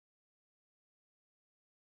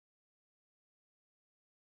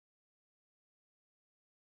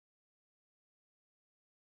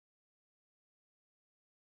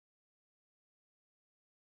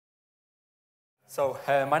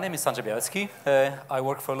My name is Andrzej Białecki. I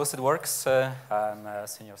work for Lucidworks. I'm a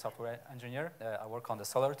senior software engineer. I work on the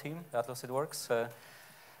Solr team at Lucidworks.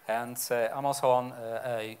 I'm also on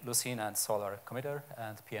a Lucene and Solr committer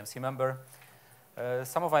and PMC member.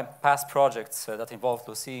 Some of my past projects that involved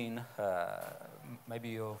Lucene, maybe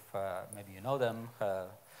you know them.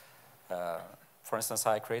 For instance,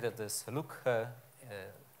 I created this Look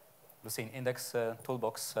Lucene index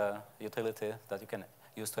toolbox utility that you can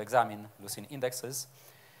use to examine Lucene indexes.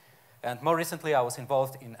 And more recently, I was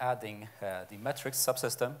involved in adding the metrics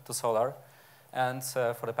subsystem to Solr. And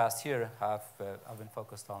for the past year, I've been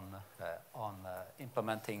focused on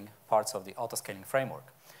implementing parts of the autoscaling framework.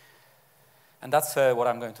 And that's what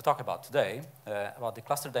I'm going to talk about today, about the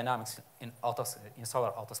cluster dynamics in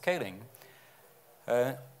Solr Autoscaling.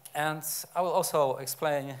 And I will also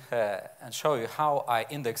explain and show you how I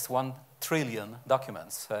indexed 1 trillion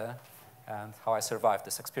documents and how I survived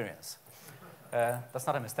this experience. That's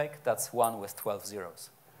not a mistake. That's 1 with 12 zeros.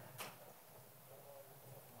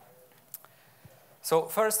 So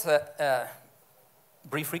first,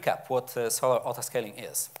 brief recap what Solr Autoscaling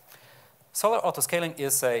is. Solr Autoscaling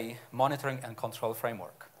is a monitoring and control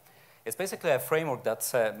framework. It's basically a framework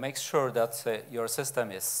that makes sure that your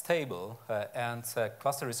system is stable and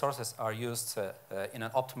cluster resources are used in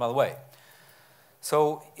an optimal way.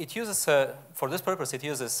 So it uses, for this purpose, it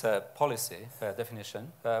uses policy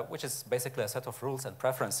definition, which is basically a set of rules and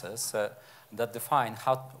preferences that define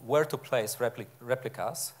where to place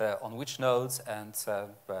replicas, on which nodes, and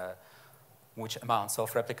which amounts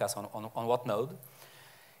of replicas on what node.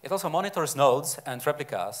 It also monitors nodes and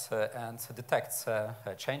replicas and detects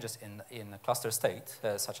changes in cluster state,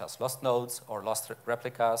 such as lost nodes or lost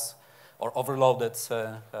replicas or overloaded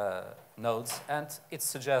nodes, and it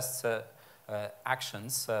suggests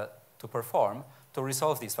actions to perform to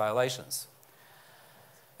resolve these violations.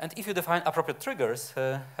 And if you define appropriate triggers,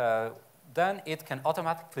 then it can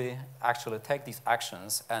automatically actually take these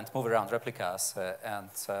actions and move around replicas and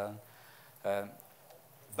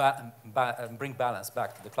bring balance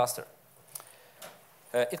back to the cluster.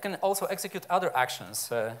 It can also execute other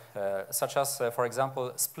actions, such as, for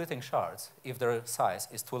example, splitting shards if their size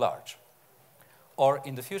is too large. Or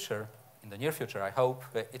in the future, in the near future, I hope,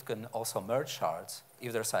 it can also merge shards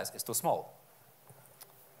if their size is too small.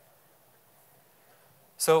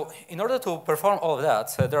 So in order to perform all of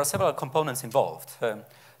that, there are several components involved.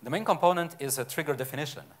 The main component is a trigger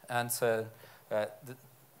definition. And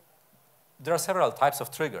there are several types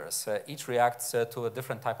of triggers. Each reacts to a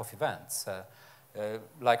different type of events.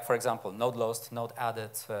 Like, for example, node lost, node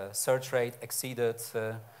added, search rate exceeded,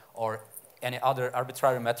 or any other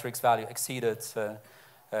arbitrary metrics value exceeded,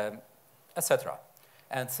 etc.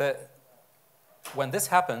 And when this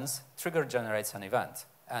happens, trigger generates an event.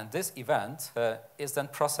 And this event is then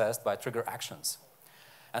processed by trigger actions.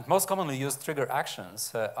 And most commonly used trigger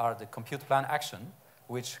actions are the compute plan action,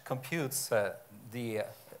 which computes the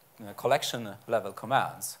collection level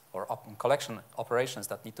commands or collection operations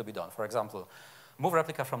that need to be done. For example, move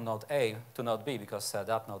replica from node A to node B because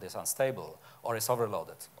that node is unstable or is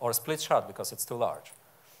overloaded, or split shard because it's too large.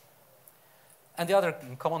 And the other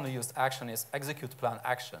commonly used action is execute plan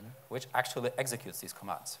action, which actually executes these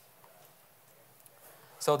commands.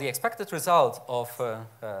 So the expected result of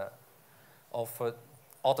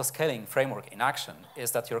autoscaling framework in action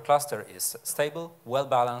is that your cluster is stable,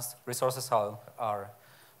 well-balanced, resources are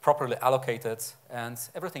properly allocated, and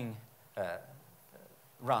everything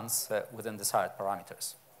runs within desired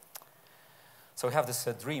parameters. So we have this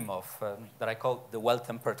dream of that I call the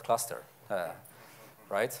well-tempered cluster,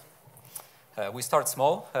 right? We start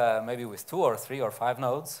small, maybe with 2 or 3 or 5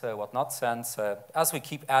 nodes, whatnot, and as we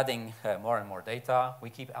keep adding more and more data, we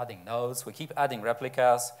keep adding nodes, we keep adding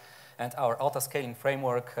replicas, and our autoscaling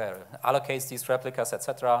framework allocates these replicas,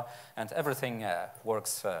 etc., and everything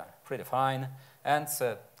works pretty fine. And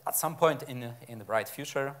at some point in the bright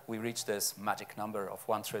future, we reach this magic number of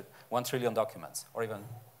 1 trillion documents, or even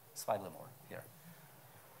slightly more here.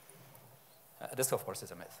 This, of course,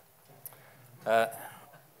 is a myth.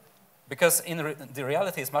 Because the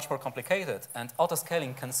reality is much more complicated, and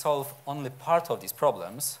autoscaling can solve only part of these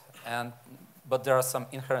problems, but there are some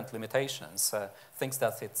inherent limitations, things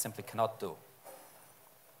that it simply cannot do.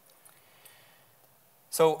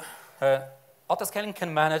 So autoscaling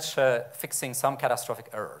can manage fixing some catastrophic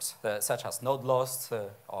errors, such as node lost,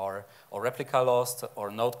 or replica lost,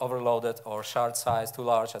 or node overloaded, or shard size too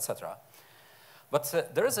large, etc.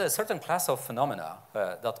 But there is a certain class of phenomena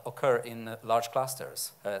that occur in large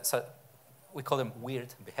clusters. So we call them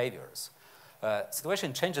weird behaviors.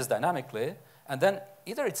 Situation changes dynamically, and then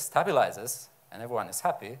either it stabilizes and everyone is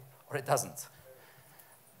happy, or it doesn't.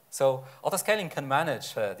 So autoscaling can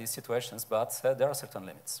manage these situations, but there are certain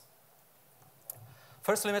limits.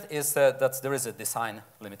 First limit is that there is a design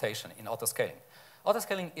limitation in autoscaling.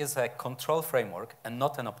 Autoscaling is a control framework and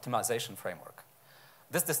not an optimization framework.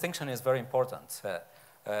 This distinction is very important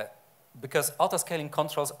because autoscaling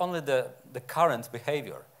controls only the current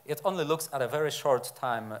behavior. It only looks at a very short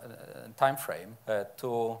time frame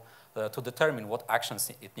to determine what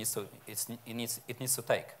actions it needs to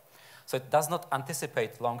take. So it does not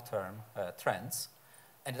anticipate long-term trends,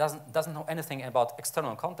 and it doesn't know anything about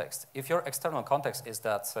external context. If your external context is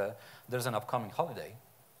that there's an upcoming holiday,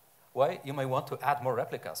 well, you may want to add more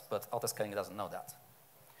replicas, but autoscaling doesn't know that.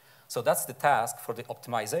 So that's the task for the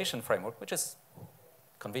optimization framework, which is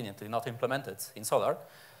conveniently not implemented in Solr.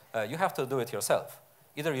 You have to do it yourself.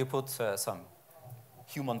 Either you put some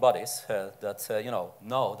human bodies that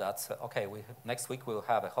know that, okay, next week we'll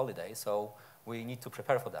have a holiday, so we need to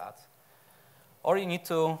prepare for that. Or you need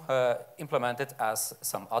to implement it as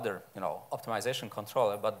some other optimization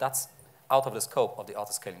controller, but that's out of the scope of the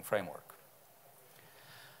autoscaling framework.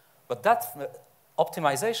 But that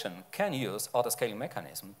optimization can use autoscaling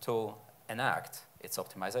mechanism to enact its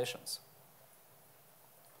optimizations.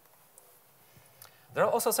 There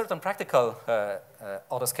are also certain practical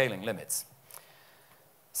autoscaling limits.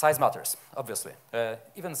 Size matters, obviously.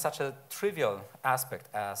 Even such a trivial aspect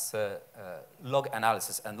as log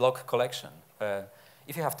analysis and log collection.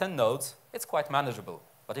 If you have 10 nodes, it's quite manageable.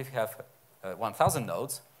 But if you have 1,000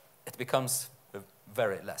 nodes, it becomes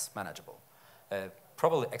very less manageable,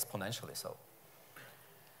 probably exponentially so.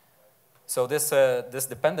 So this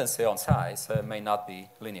dependency on size may not be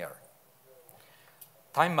linear.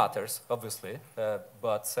 Time matters, obviously,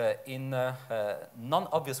 but in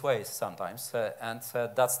non-obvious ways sometimes, and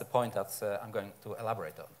that's the point that I'm going to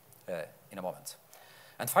elaborate on in a moment.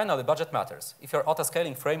 And finally, budget matters. If your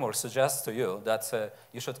autoscaling framework suggests to you that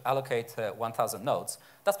you should allocate 1,000 nodes,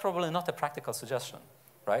 that's probably not a practical suggestion,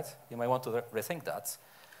 right? You may want to rethink that,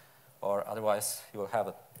 or otherwise you will have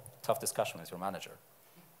a tough discussion with your manager.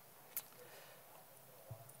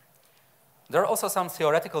 There are also some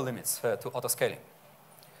theoretical limits to autoscaling.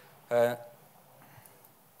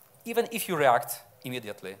 Even if you react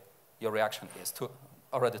immediately, your reaction is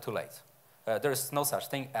already too late. There is no such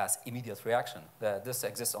thing as immediate reaction. This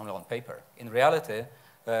exists only on paper. In reality,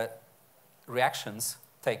 reactions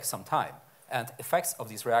take some time, and effects of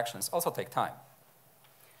these reactions also take time.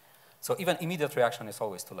 So even immediate reaction is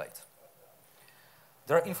always too late.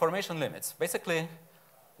 There are information limits. Basically,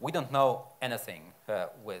 we don't know anything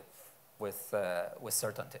with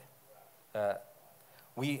certainty.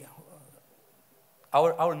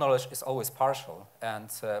 Our knowledge is always partial and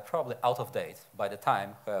probably out of date by the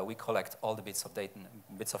time we collect all the bits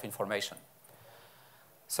of information.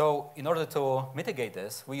 So in order to mitigate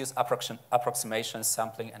this, we use approximations,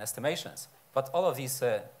 sampling, and estimations. But all of these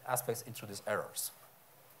aspects introduce errors.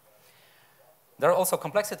 There are also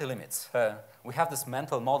complexity limits. We have this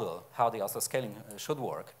mental model how the autoscaling should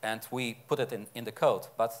work, and we put it in the code,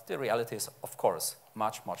 but the reality is, of course,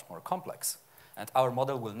 much, much more complex. And our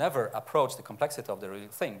model will never approach the complexity of the real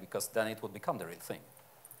thing, because then it would become the real thing.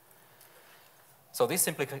 So these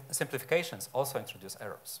simplifications also introduce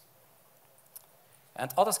errors.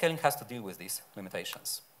 And autoscaling has to deal with these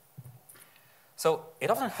limitations. So it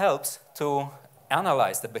often helps to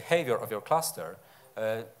analyze the behavior of your cluster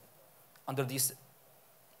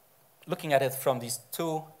looking at it from these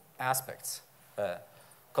two aspects,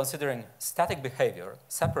 considering static behavior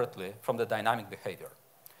separately from the dynamic behavior.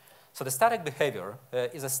 So the static behavior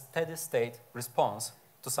is a steady state response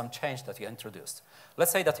to some change that you introduced.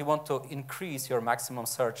 Let's say that you want to increase your maximum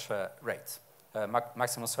search rate,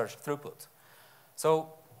 maximum search throughput.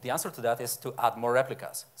 So the answer to that is to add more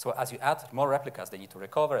replicas. So as you add more replicas, they need to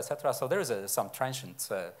recover, etc. So there is some transient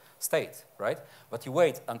state, right? But you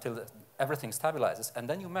wait until everything stabilizes, and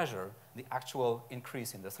then you measure the actual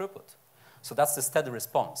increase in the throughput. So that's the steady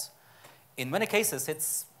response. In many cases,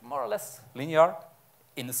 it's more or less linear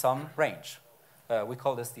in some range. We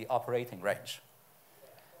call this the operating range.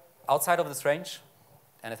 Outside of this range,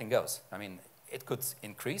 anything goes. I mean, it could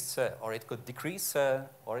increase, or it could decrease,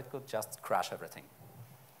 or it could just crash everything.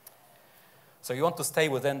 So you want to stay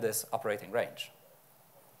within this operating range.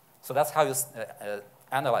 So that's how you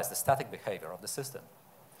analyze the static behavior of the system.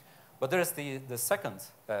 But there is the second,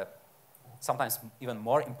 sometimes even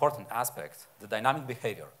more important aspect, the dynamic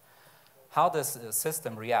behavior. How this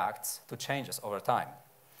system reacts to changes over time,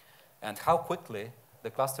 and how quickly the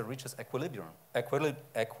cluster reaches equilibrium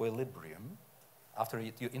after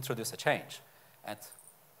you introduce a change, and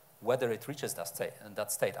whether it reaches that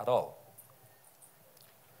state at all.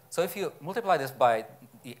 So if you multiply this by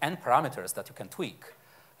the n parameters that you can tweak,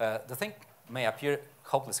 the thing may appear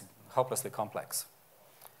hopelessly complex.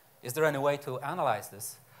 Is there any way to analyze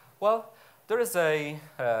this? Well, there is a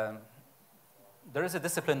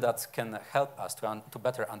discipline that can help us to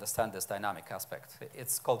better understand this dynamic aspect.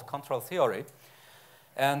 It's called control theory.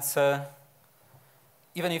 And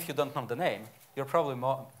even if you don't know the name, you're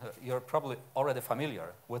probably already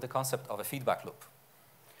familiar with the concept of a feedback loop.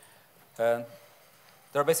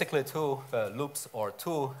 There are basically two loops or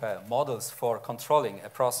two models for controlling a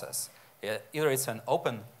process. Either it's an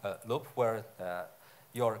open loop where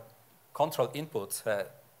your control input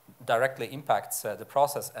directly impacts the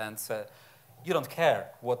process, and you don't care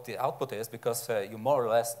what the output is because you more or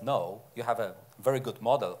less know, you have a very good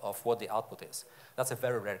model of what the output is. That's a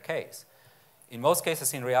very rare case. In most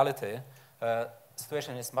cases, in reality, the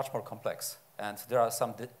situation is much more complex, and there are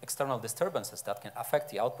some external disturbances that can affect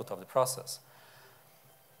the output of the process.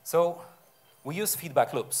 So we use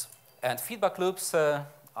feedback loops, and feedback loops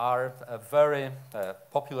are a very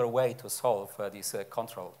popular way to solve these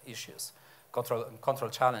control issues, control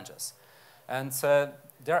challenges. And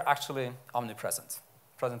they're actually omnipresent,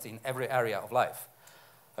 present in every area of life.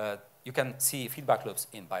 You can see feedback loops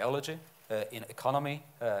in biology, in economy,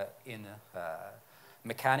 in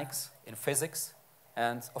mechanics, in physics,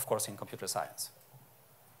 and of course in computer science.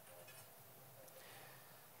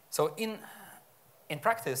 So in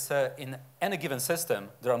practice, in any given system,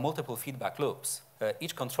 there are multiple feedback loops,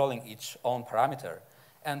 each controlling its own parameter.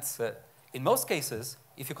 And in most cases,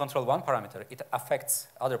 if you control one parameter, it affects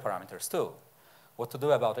other parameters too. What to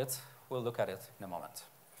do about it, we'll look at it in a moment.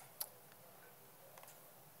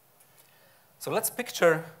 So let's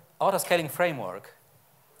picture autoscaling framework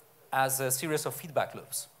as a series of feedback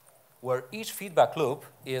loops, where each feedback loop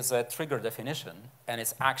is a trigger definition and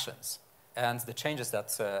its actions, and the changes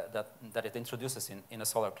that it introduces in a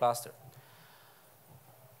Solr cluster.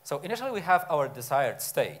 So initially we have our desired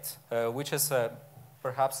state, which is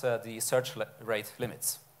perhaps the search rate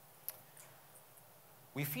limits.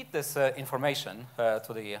 We feed this information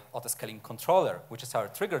to the autoscaling controller, which is our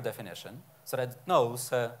trigger definition, so that it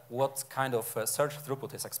knows what kind of search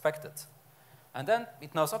throughput is expected. And then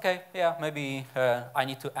it knows, okay, yeah, maybe I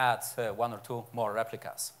need to add one or two more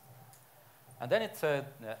replicas. And then it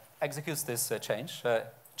executes this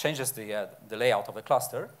changes the layout of the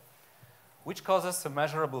cluster, which causes a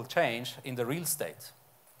measurable change in the real state.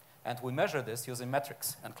 And we measure this using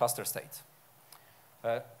metrics and cluster state.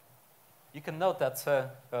 You can note that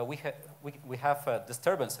we have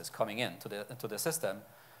disturbances coming into the system.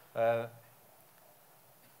 The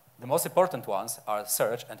most important ones are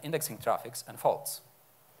search and indexing traffics and faults.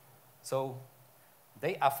 So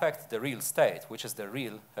they affect the real state, which is the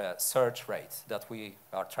real search rate that we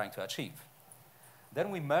are trying to achieve.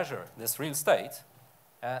 Then we measure this real state,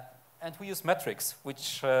 and we use metrics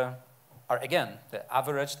which are, again,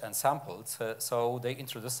 averaged and sampled, so they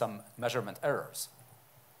introduce some measurement errors.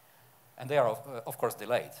 And they are, of course,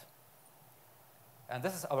 delayed. And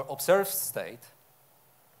this is our observed state,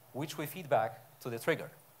 which we feed back to the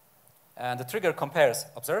trigger. And the trigger compares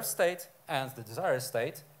observed state and the desired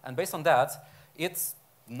state, and based on that, it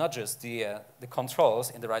nudges the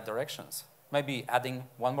controls in the right directions, maybe adding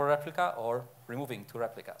one more replica or removing two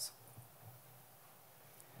replicas.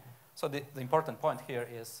 So the important point here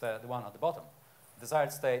is the one at the bottom.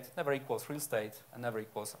 Desired state never equals real state and never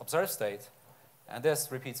equals observed state, and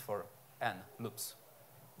this repeats for n loops.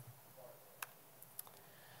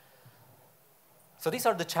 So these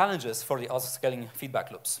are the challenges for the autoscaling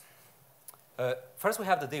feedback loops. First, we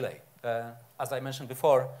have the delay. As I mentioned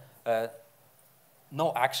before,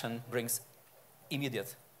 no action brings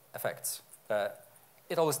immediate effects.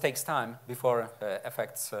 It always takes time before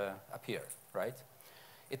effects appear, right?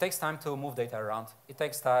 It takes time to move data around. It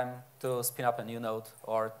takes time to spin up a new node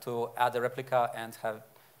or to add a replica and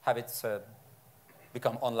have it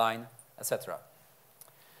become online, etc.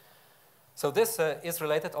 So this is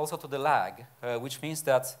related also to the lag, which means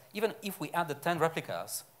that even if we added 10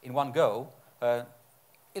 replicas in one go,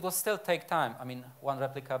 it will still take time. I mean, one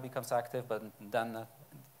replica becomes active, but then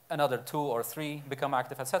another 2 or 3 become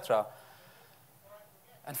active, etc.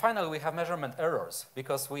 And finally, we have measurement errors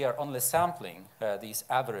because we are only sampling these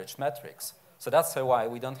average metrics. So that's why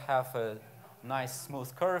we don't have a nice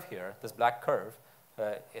smooth curve here, this black curve.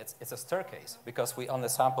 It's a staircase because we only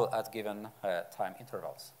sample at given time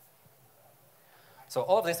intervals. So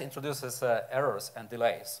all of this introduces errors and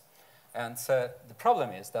delays. And the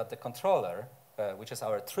problem is that the controller, which is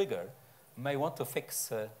our trigger, may want to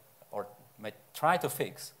fix or may try to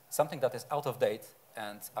fix something that is out of date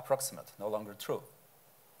and approximate, no longer true.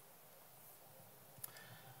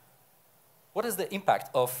 What is the impact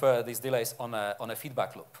of these delays on a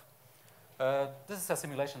feedback loop? This is a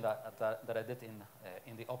simulation that I did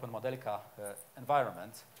in the Open Modelica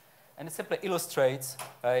environment. And it simply illustrates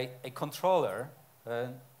a controller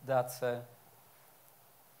that,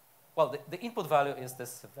 well, the input value is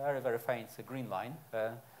this very, very faint green line.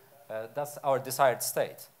 That's our desired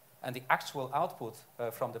state. And the actual output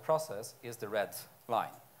from the process is the red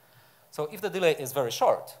line. So if the delay is very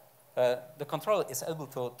short, the controller is able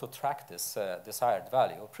to track this desired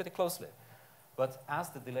value pretty closely. But as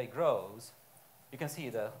the delay grows, you can see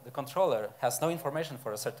the controller has no information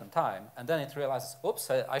for a certain time, and then it realizes, oops,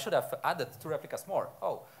 I should have added 2 replicas more.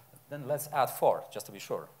 Oh, then let's add 4, just to be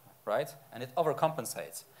sure, right? And it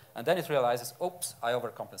overcompensates. And then it realizes, oops, I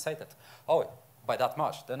overcompensated. Oh, by that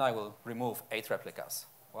much, then I will remove 8 replicas.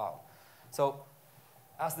 Wow. So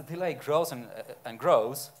as the delay grows and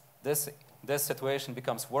grows, this situation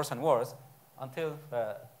becomes worse and worse until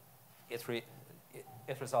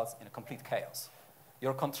it results in a complete chaos.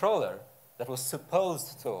 Your controller that was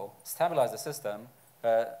supposed to stabilize the system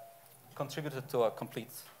contributed to a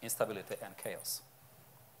complete instability and chaos.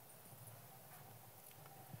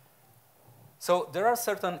 So there are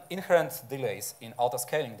certain inherent delays in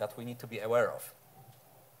autoscaling that we need to be aware of.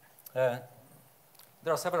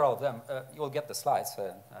 There are several of them. You will get the slides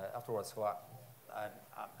afterwards, so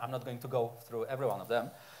I'm not going to go through every one of them.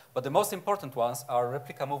 But the most important ones are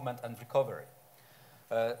replica movement and recovery.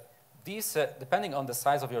 These, depending on the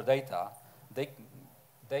size of your data,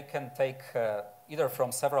 they can take either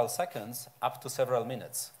from several seconds up to several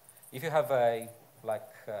minutes. If you have a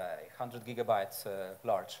 100 gigabyte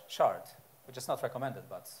large shard, which is not recommended,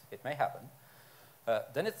 but it may happen,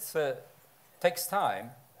 then it takes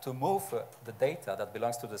time to move the data that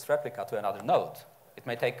belongs to this replica to another node. It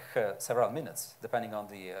may take several minutes, depending on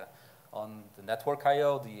the network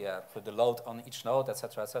I/O, the load on each node,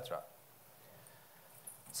 etc., etc.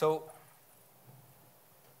 So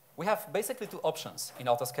we have basically 2 options in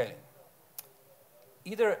autoscaling.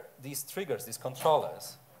 Either these triggers, these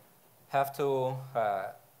controllers, have to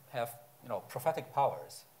have prophetic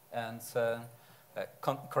powers and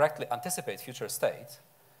correctly anticipate future state,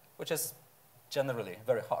 which is generally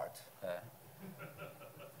very hard.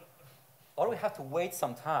 Or we have to wait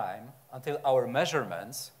some time until our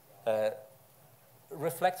measurements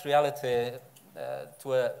reflect reality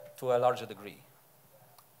to a larger degree,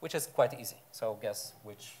 which is quite easy. So guess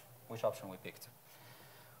which option we picked.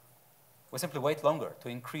 We simply wait longer to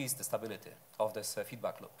increase the stability of this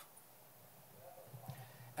feedback loop.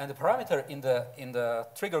 And the parameter in the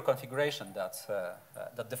trigger configuration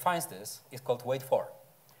that defines this is called wait_for.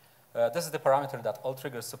 This is the parameter that all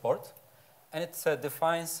triggers support, and it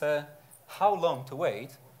defines how long to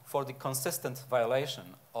wait for the consistent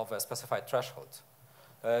violation of a specified threshold.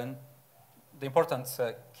 And the important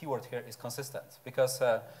keyword here is consistent, because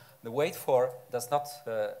the wait_for does not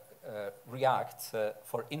react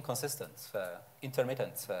for inconsistent,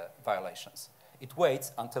 intermittent violations. It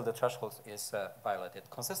waits until the threshold is violated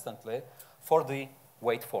consistently for the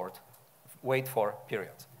wait_for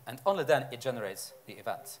period. And only then it generates the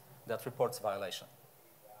event that reports violation.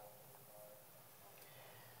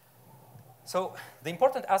 So the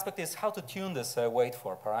important aspect is how to tune this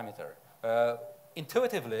wait_for parameter.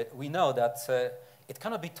 Intuitively, we know that it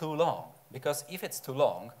cannot be too long, because if it's too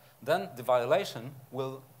long, then the violation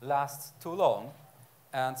will last too long,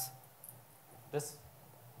 and this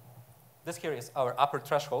here is our upper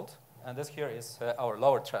threshold, and this here is our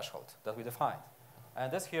lower threshold that we defined.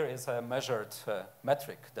 And this here is a measured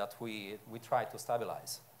metric that we try to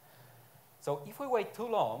stabilize. So if we wait too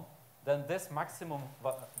long, then this maximum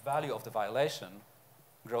value of the violation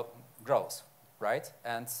grows, right?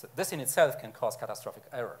 And this in itself can cause catastrophic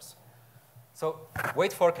errors. So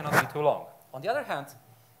wait_for cannot be too long. On the other hand,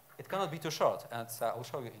 it cannot be too short, and I'll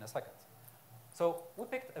show you in a second. So we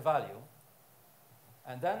picked a value,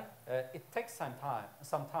 and then it takes some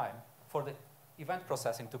time for the event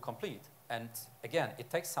processing to complete. And again, it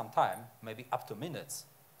takes some time, maybe up to minutes,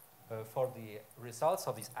 for the results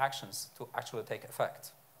of these actions to actually take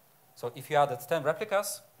effect. So if you added 10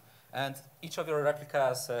 replicas, and each of your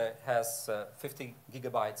replicas has 50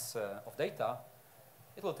 gigabytes of data,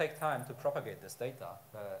 it will take time to propagate this data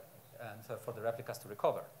and for the replicas to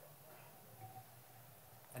recover.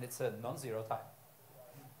 And it's a non-zero time.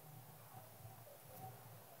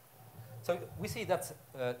 So we see that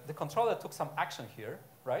the controller took some action here,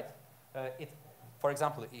 right? For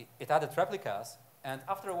example, it added replicas, and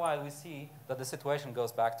after a while we see that the situation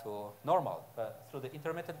goes back to normal through the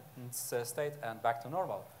intermittent state and back to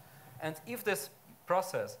normal. And if this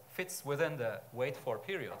process fits within the wait_for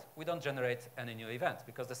period, we don't generate any new event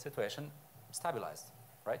because the situation stabilized,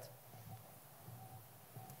 right?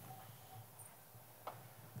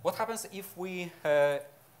 What happens if we,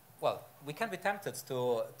 well, we can be tempted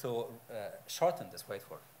to shorten this wait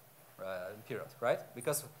for period, right?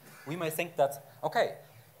 Because we may think that, okay,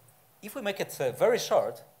 if we make it very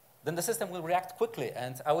short, then the system will react quickly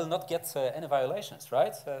and I will not get any violations,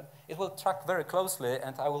 right? It will track very closely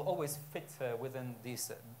and I will always fit within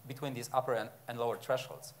these, between these upper and lower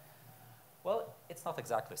thresholds. Well, it's not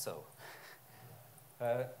exactly so.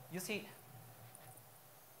 You see,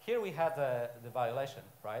 here we had the violation,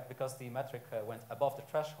 right? Because the metric went above the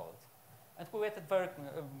threshold. And we waited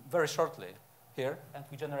very shortly here, and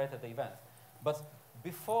we generated the event. But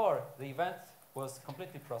before the event was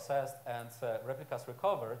completely processed and replicas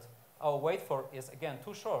recovered, our wait for is, again,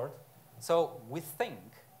 too short. So we think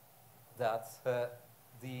that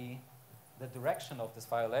the direction of this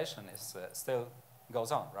violation is still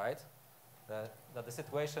goes on, right? That the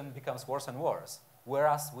situation becomes worse and worse.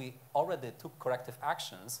 Whereas we already took corrective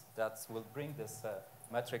actions that will bring this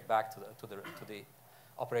metric back to the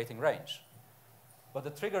operating range. But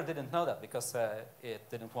the trigger didn't know that because it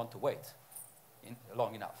didn't want to wait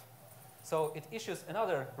long enough. So it issues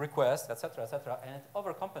another request, et cetera, and it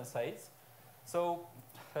overcompensates. So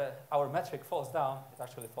our metric falls down. It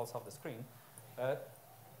actually falls off the screen.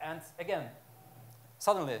 And again,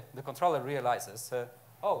 suddenly the controller realizes,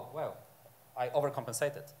 oh, well, I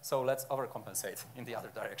overcompensated, so let's overcompensate in the other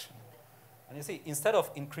direction. And you see, instead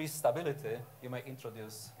of increased stability, you may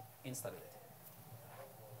introduce instability.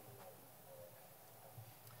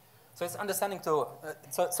 So it's understanding to,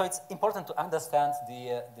 so it's important to understand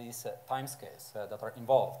these timescales that are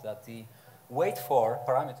involved, that the wait for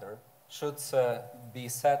parameter should be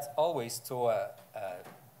set always to a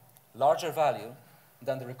larger value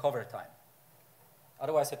than the recovery time.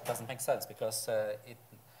 Otherwise, it doesn't make sense because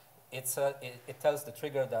it tells the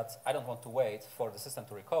trigger that I don't want to wait for the system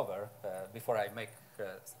to recover before I make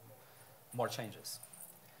more changes.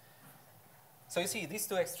 So you see these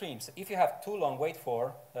two extremes. If you have too long wait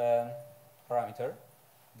for parameter,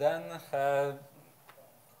 then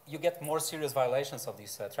you get more serious violations of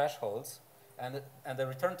these thresholds, and the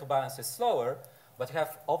return to balance is slower, but you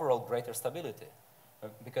have overall greater stability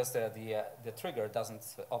because the trigger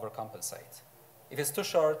doesn't overcompensate. If it's too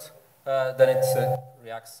short, then it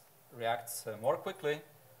reacts more quickly,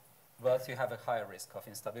 but you have a higher risk of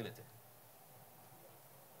instability.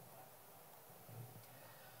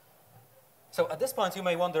 So at this point, you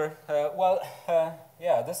may wonder, well,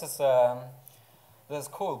 yeah, this is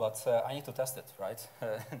cool, but I need to test it, right?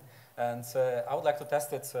 And I would like to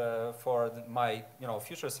test it for my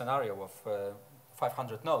future scenario of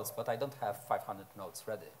 500 nodes, but I don't have 500 nodes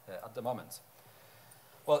ready at the moment.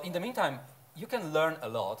 Well, in the meantime, you can learn a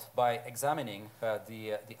lot by examining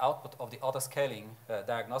the output of the autoscaling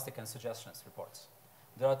diagnostic and suggestions reports.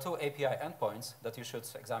 There are two API endpoints that you should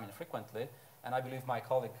examine frequently, and I believe my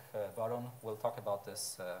colleague Baron will talk about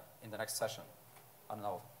this in the next session. I don't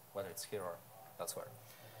know whether it's here or elsewhere.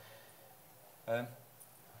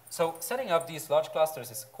 So setting up these large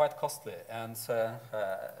clusters is quite costly, and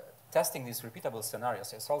testing these repeatable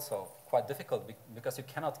scenarios is also quite difficult because you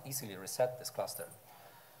cannot easily reset this cluster.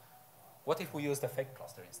 What if we use the fake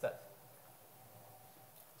cluster instead?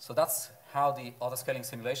 So that's how the autoscaling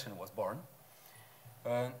simulation was born.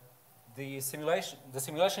 The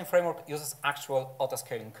simulation framework uses actual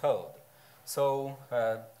autoscaling code. So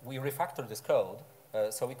we refactored this code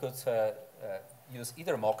so we could use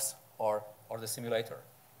either mocks or the simulator.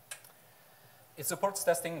 It supports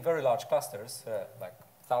testing very large clusters, like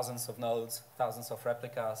thousands of nodes, thousands of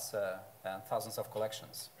replicas, and thousands of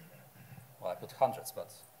collections. Well, I put hundreds,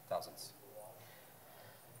 but thousands.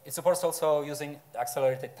 It supports also using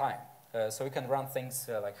accelerated time. So we can run things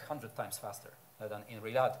like 100 times faster than in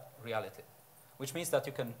reality, which means that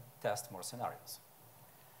you can test more scenarios.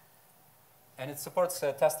 And it supports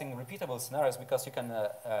testing repeatable scenarios because you can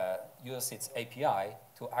use its API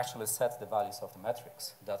to actually set the values of the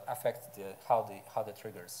metrics that affect how the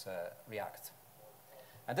triggers react.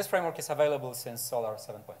 And this framework is available since Solr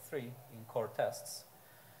 7.3 in core tests.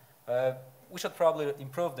 We should probably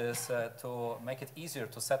improve this to make it easier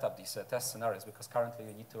to set up these test scenarios, because currently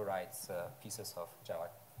you need to write pieces of Java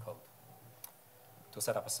code to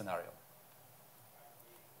set up a scenario.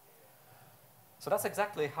 So that's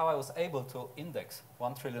exactly how I was able to index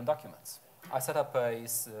 1 trillion documents. I set up a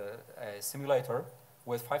simulator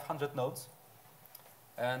with 500 nodes,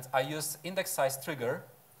 and I used index size trigger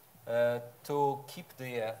to keep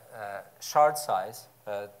the shard size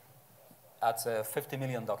at 50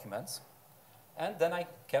 million documents. And then I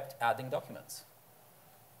kept adding documents.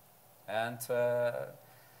 And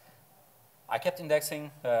I kept indexing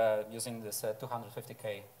using this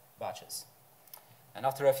 250K batches. And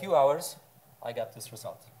after a few hours, I get this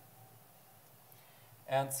result.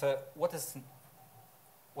 And what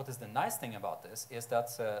is the nice thing about this is that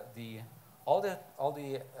all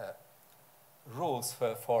the rules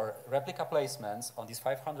for replica placements on these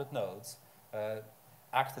 500 nodes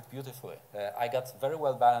acted beautifully. I got very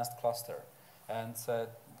well balanced cluster, and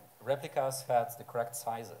replicas had the correct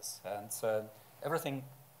sizes, and everything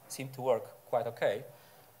seemed to work quite okay,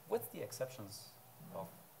 with the exceptions of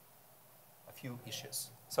a few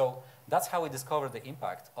issues. So that's how we discovered the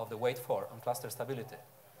impact of the weight 4 on cluster stability.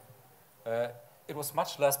 It was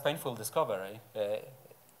much less painful discovery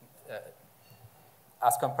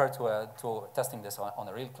as compared to testing this on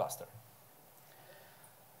a real cluster.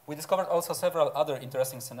 We discovered also several other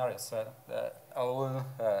interesting scenarios.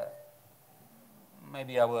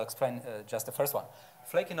 Maybe I will explain just the first one.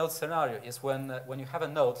 Flaky node scenario is when you have a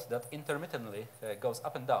node that intermittently goes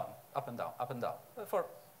up and down, up and down, up and down, for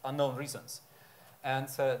unknown reasons. And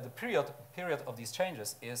the period of these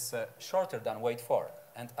changes is shorter than weight 4.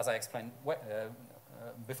 And as I explained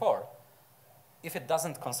before, if it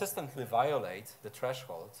doesn't consistently violate the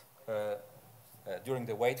threshold during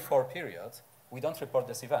the weight 4 period, we don't report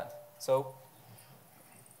this event. So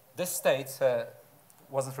this state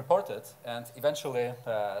wasn't reported, and eventually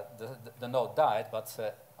the node died,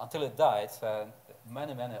 but until it died,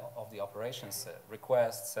 many of the operations,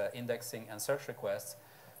 requests, indexing, and search requests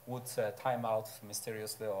would time out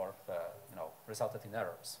mysteriously or resulted in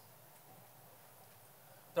errors.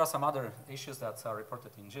 There are some other issues that are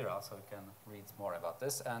reported in Jira, so you can read more about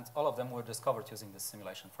this, and all of them were discovered using this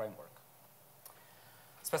simulation framework.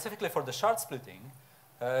 Specifically for the shard splitting,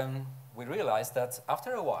 we realized that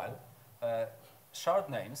after a while, shard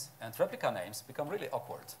names and replica names become really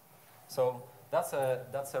awkward. So that's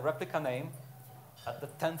a replica name at the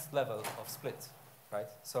 10th level of split, right?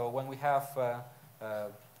 So when we have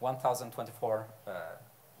 1,024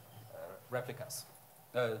 replicas,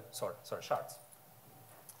 shards.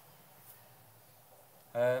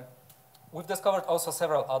 We've discovered also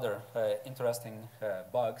several other interesting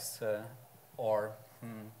bugs or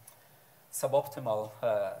suboptimal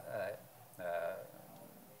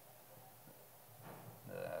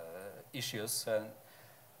issues.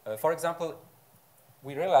 For example,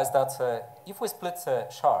 we realized that if we split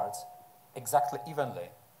shards exactly evenly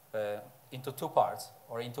into 2 parts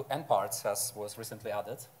or into n parts, as was recently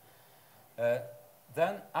added,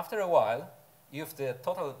 then after a while, if the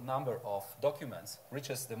total number of documents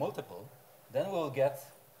reaches the multiple, then we'll get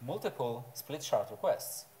multiple split shard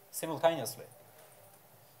requests simultaneously.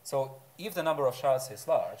 So if the number of shards is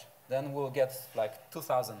large, then we'll get like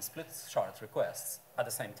 2,000 split shard requests at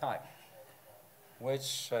the same time,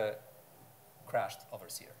 which crashed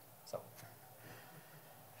overseer.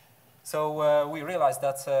 So we realized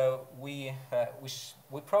that we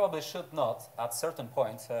probably should not, at certain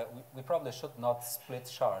points, we probably should not split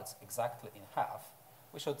shards exactly in half.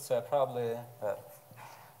 We should probably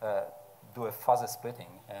do a fuzzy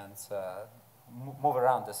splitting and move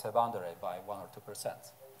around this boundary by 1 or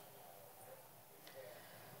 2%.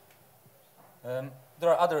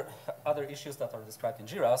 There are other issues that are described in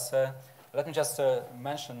Jira. Let me just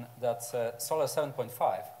mention that Solr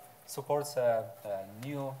 7.5 supports a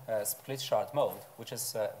new split shard mode, which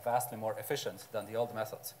is vastly more efficient than the old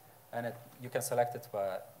method. And you can select it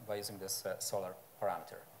by using this Solr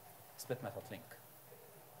parameter, split method link.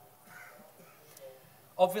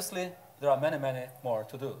 Obviously, there are many more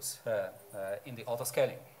to-dos in the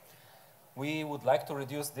autoscaling. We would like to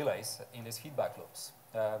reduce delays in these feedback loops.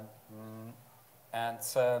 And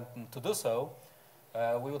to do so,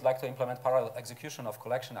 we would like to implement parallel execution of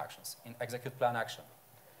collection actions in execute plan action.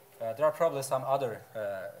 There are probably some other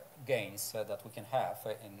gains that we can have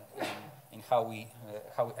in how we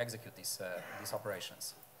execute these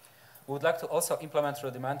operations. We would like to also implement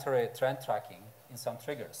rudimentary trend tracking in some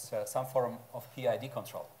triggers, some form of PID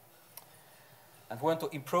control. And we want to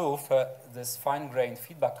improve this fine-grained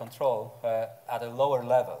feedback control at a lower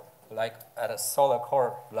level, like at a Solr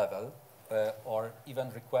core level, or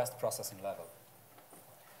even request processing level.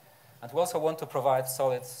 And we also want to provide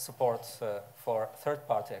solid support for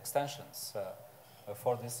third-party extensions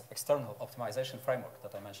for this external optimization framework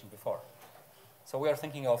that I mentioned before. So we are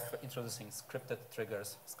thinking of introducing scripted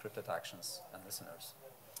triggers, scripted actions, and listeners.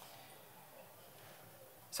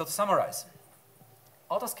 So to summarize,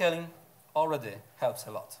 autoscaling already helps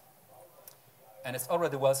a lot. And it's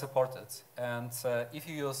already well supported. And if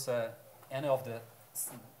you use any of the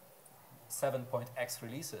 7.x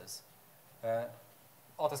releases,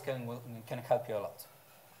 autoscaling can help you a lot.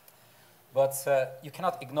 But you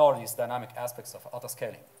cannot ignore these dynamic aspects of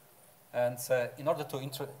autoscaling. And in order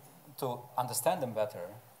to understand them better,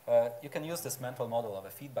 you can use this mental model of a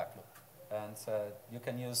feedback loop. And you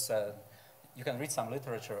can use, you can read some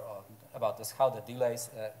literature about this, how the delays,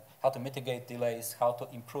 how to mitigate delays, how to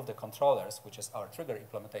improve the controllers, which is our trigger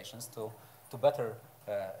implementations, to better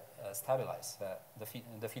stabilize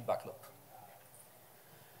the feedback loop.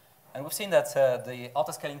 And we've seen that the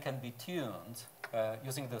autoscaling can be tuned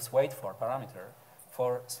using this wait for parameter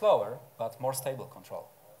for slower but more stable control.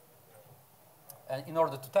 And in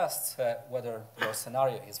order to test whether your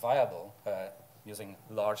scenario is viable using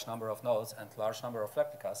large number of nodes and large number of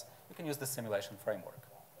replicas, you can use the simulation framework.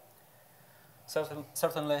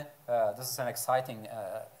 Certainly, this is an exciting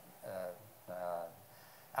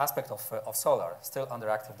aspect of Solr, still under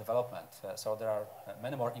active development. So there are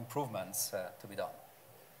many more improvements to be done.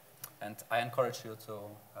 And I encourage you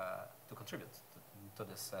to contribute to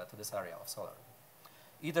this area of Solr,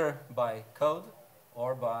 either by code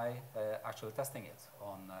or by actually testing it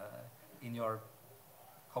in your,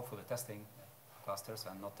 hopefully, testing clusters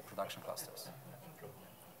and not the production clusters.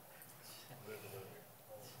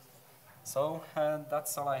 So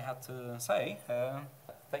that's all I had to say.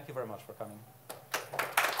 Thank you very much for coming.